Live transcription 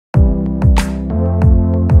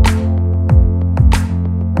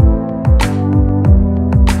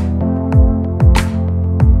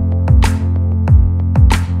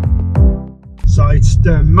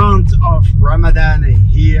the month of Ramadan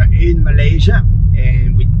here in Malaysia,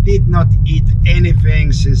 and we did not eat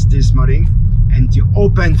anything since this morning. And to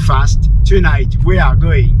open fast tonight, we are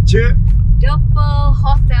going to Double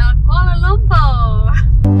Hotel Kuala Lumpur.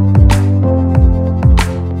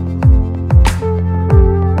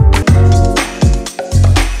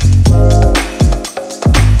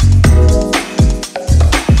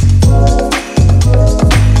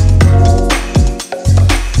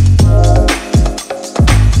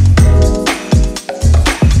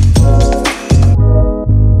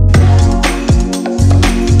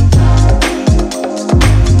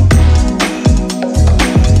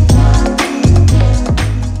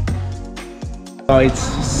 So it's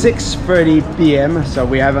 6:30 p.m. so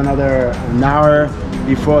we have another hour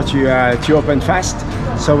before to open fast.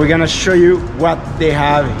 So we're gonna show you what they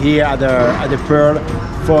have here at the Pearl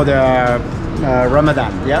for the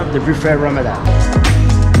Ramadan, yeah, the buffet Ramadan.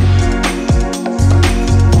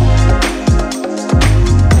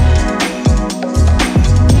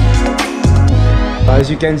 As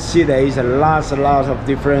you can see, there is a lot of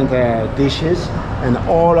different dishes, and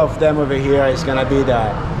all of them over here is gonna be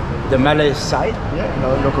the Malay side,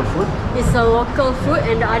 yeah, local food. It's a local food,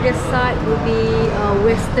 and the other side will be a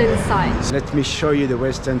Western side. Let me show you the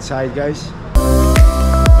Western side, guys.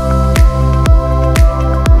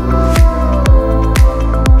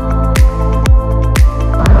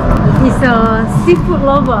 It's a seafood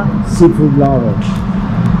lover. Seafood lover.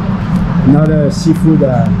 Another seafood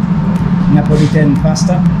Napolitan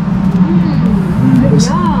pasta.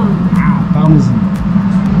 Yeah. Parmesan.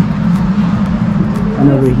 And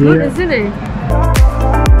over here, good, isn't it?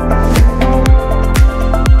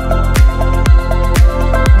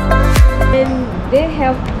 And they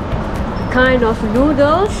have kind of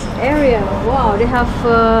noodles area. Wow, they have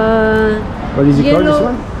what is it called, this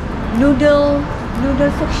one? Noodle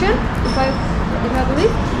section. If I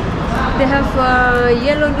believe, they have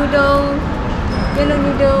yellow noodle,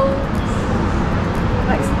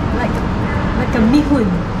 like a mihun.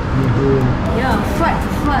 Yeah, flat.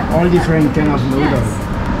 All different kind of noodles. Yes.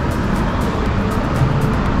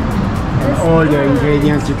 All the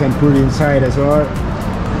ingredients you can put inside as well.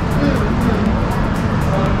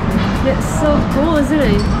 That's so cool, isn't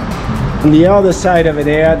it? On the other side over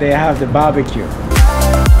there, they have the barbecue.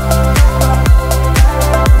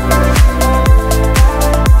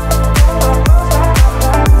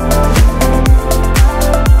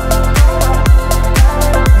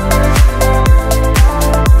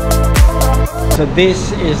 So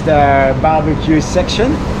this is the barbecue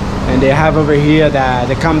section, and they have over here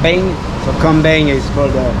the kambing. So kambing is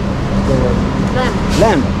called the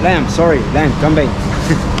lamb. Sorry, lamb, kambing.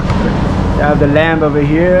 They have the lamb over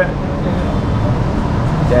here.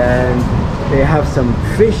 Then they have some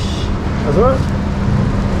fish as well.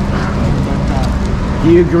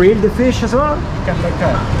 Do you grill the fish as well? Ikan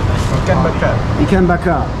bakar. Ikan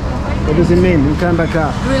bakar. What does it mean? Ikan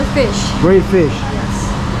bakar. Grilled fish. Grilled fish. Yes.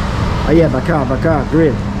 Oh yeah, bakar,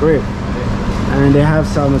 grill. And they have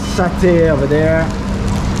some satay over there.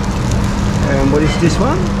 And what is this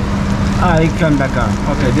one? Ah, ikan bakar.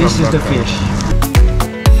 Okay, this is the fish.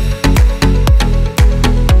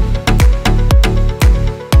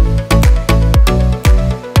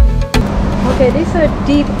 Okay, this is a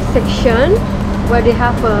deep section where they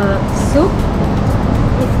have a soup.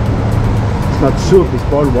 It's not soup, it's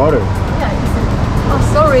boiled water. Yeah, oh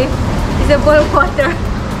sorry, it's a boiled water.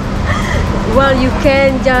 Well, you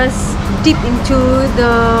can just dip into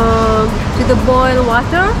the boiled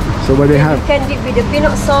water. So what they have? You can dip with the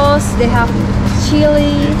peanut sauce. They have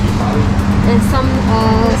chili and some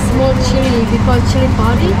small chili we call chili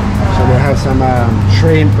padi. So they have some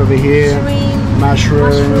shrimp over here,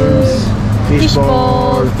 mushrooms, fish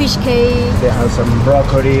ball, fish cake. They have some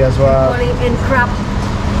broccoli as well, and crab.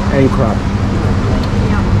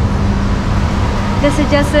 Yeah. This is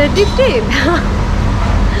just a dip.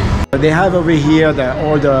 They have over here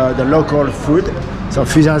all the local food. So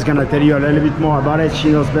Fizah is gonna tell you a little bit more about it. She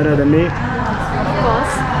knows better than me. Of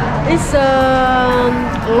course, it's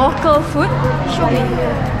local food. Show me.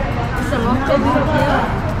 It's a local food here.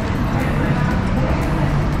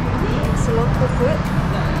 It's a local food.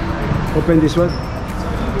 Open this one.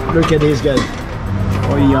 Look at this, guys.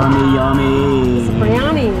 Oh, yummy. It's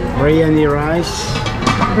biryani. Biryani rice.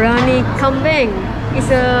 Biryani kambing. It's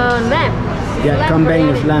a lamb. Yeah,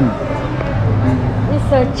 kambing is lamb.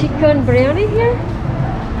 It's a chicken biryani here.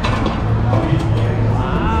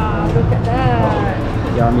 Wow, look at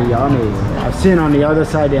that. Yummy. I've seen on the other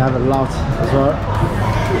side they have a lot as well.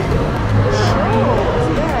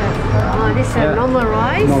 This is normal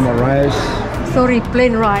rice. Normal rice. Sorry,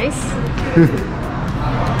 plain rice.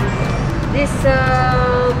 this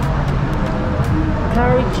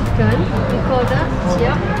curry chicken, we call that,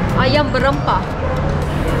 yeah. Ayam berempah.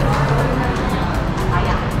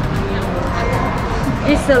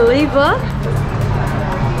 It's a liver.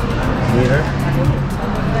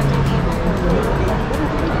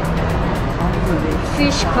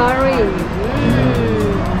 Fish curry.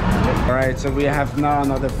 Alright, so we have now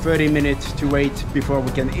another 30 minutes to wait before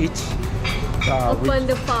we can eat. Open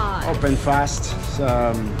the fast. Open fast.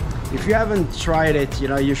 So, if you haven't tried it, you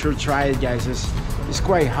know, you should try it, guys. It's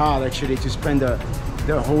quite hard actually to spend the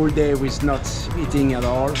whole day with not eating at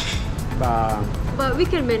all. But we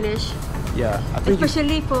can manage. Yeah, I think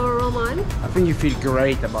especially for Roman. I think you feel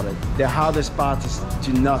great about it. The hardest part is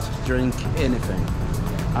to not drink anything.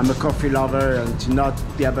 I'm a coffee lover, and to not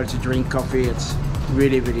be able to drink coffee, it's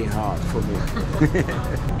really, really hard for me.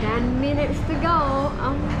 10 minutes to go.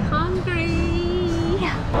 I'm hungry.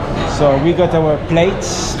 So we got our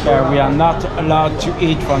plates, but we are not allowed to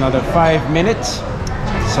eat for another 5 minutes.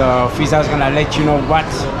 So Fizah's gonna let you know what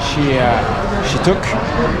she took.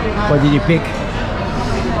 What did you pick?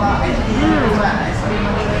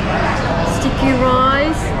 Sticky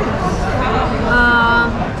rice,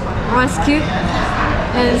 rice cube,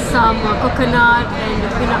 and some coconut and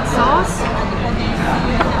peanut sauce,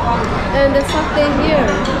 and the satay here.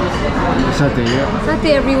 Satay, yeah.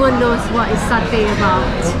 Satay, everyone knows what is satay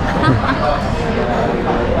about.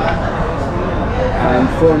 And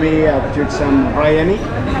for me, I took some biryani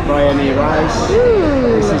rice.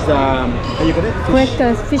 This is the, how you call it?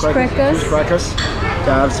 Fish crackers. Fish crackers.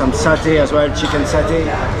 I have some satay as well, chicken satay,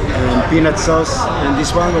 and peanut sauce. And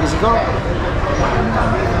this one, what is it called?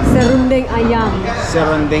 Serundeng ayam.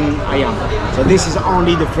 Serundeng ayam. So this is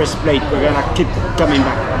only the first plate. We're gonna keep coming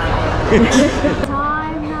back.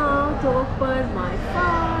 Time now to open my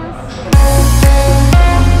fast.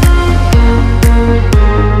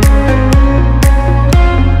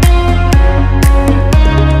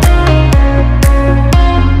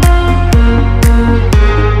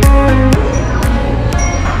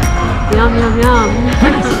 Yum, yum, yum.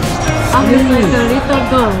 I'm just like a little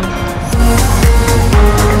girl.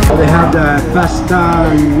 They have the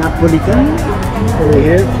pasta Napolitan over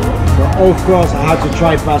here. So of course I had to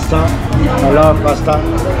try pasta. I love pasta.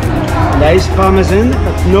 There is parmesan,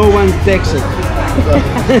 but no one takes it. So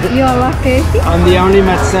You're lucky. I'm the only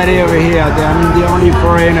Mat-Salleh over here. I'm the only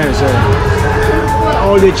foreigner. So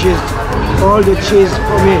all the cheese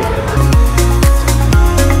for me.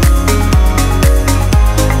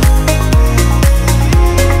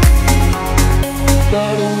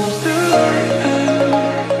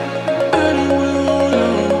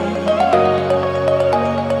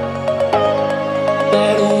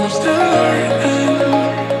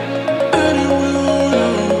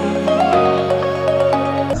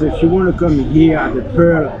 So if you want to come here at the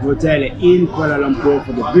Pearl Hotel in Kuala Lumpur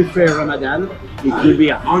for the buffet Ramadan, it will be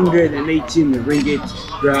 118 ringgit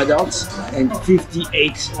per adult and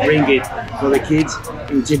 58 ringgit for the kids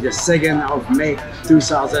until the 2nd of May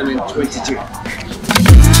 2022.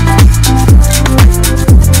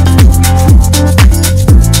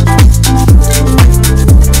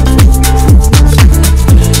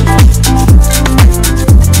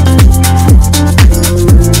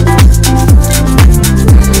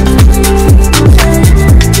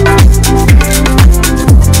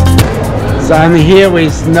 So I'm here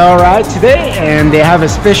with Nora today, and they have a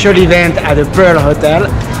special event at the Pearl Hotel,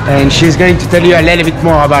 and she's going to tell you a little bit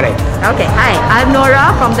more about it. Okay, hi, I'm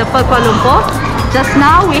Nora from the Pearl Kuala Lumpur. Just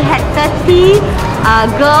now we had 30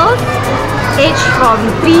 girls aged from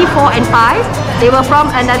 3, 4 and 5. They were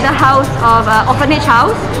from another house of orphanage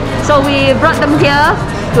house. So we brought them here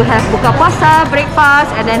to have buka puasa,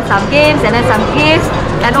 breakfast, and then some games, and then some gifts.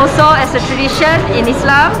 And also as a tradition in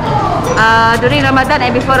Islam, during Ramadan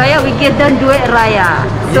and before Raya, we give them duit Raya.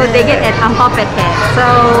 So they get an ampau packet. So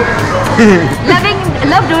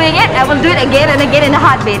love doing it. I will do it again and again in a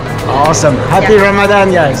heartbeat. Awesome. Happy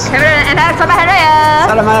Ramadan, guys. And Selamat Hari Raya.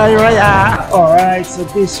 Selamat Hari Raya. Alright, so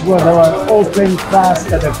this was our open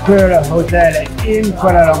fast at the Pearl Hotel in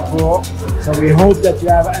Kuala Lumpur. So we hope that you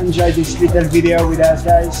have enjoyed this little video with us,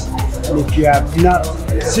 guys. And if you have not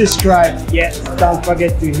subscribed yet, don't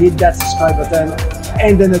forget to hit that subscribe button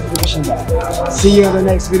and the notification bell. See you in the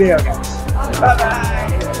next video, guys. Bye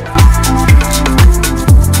bye.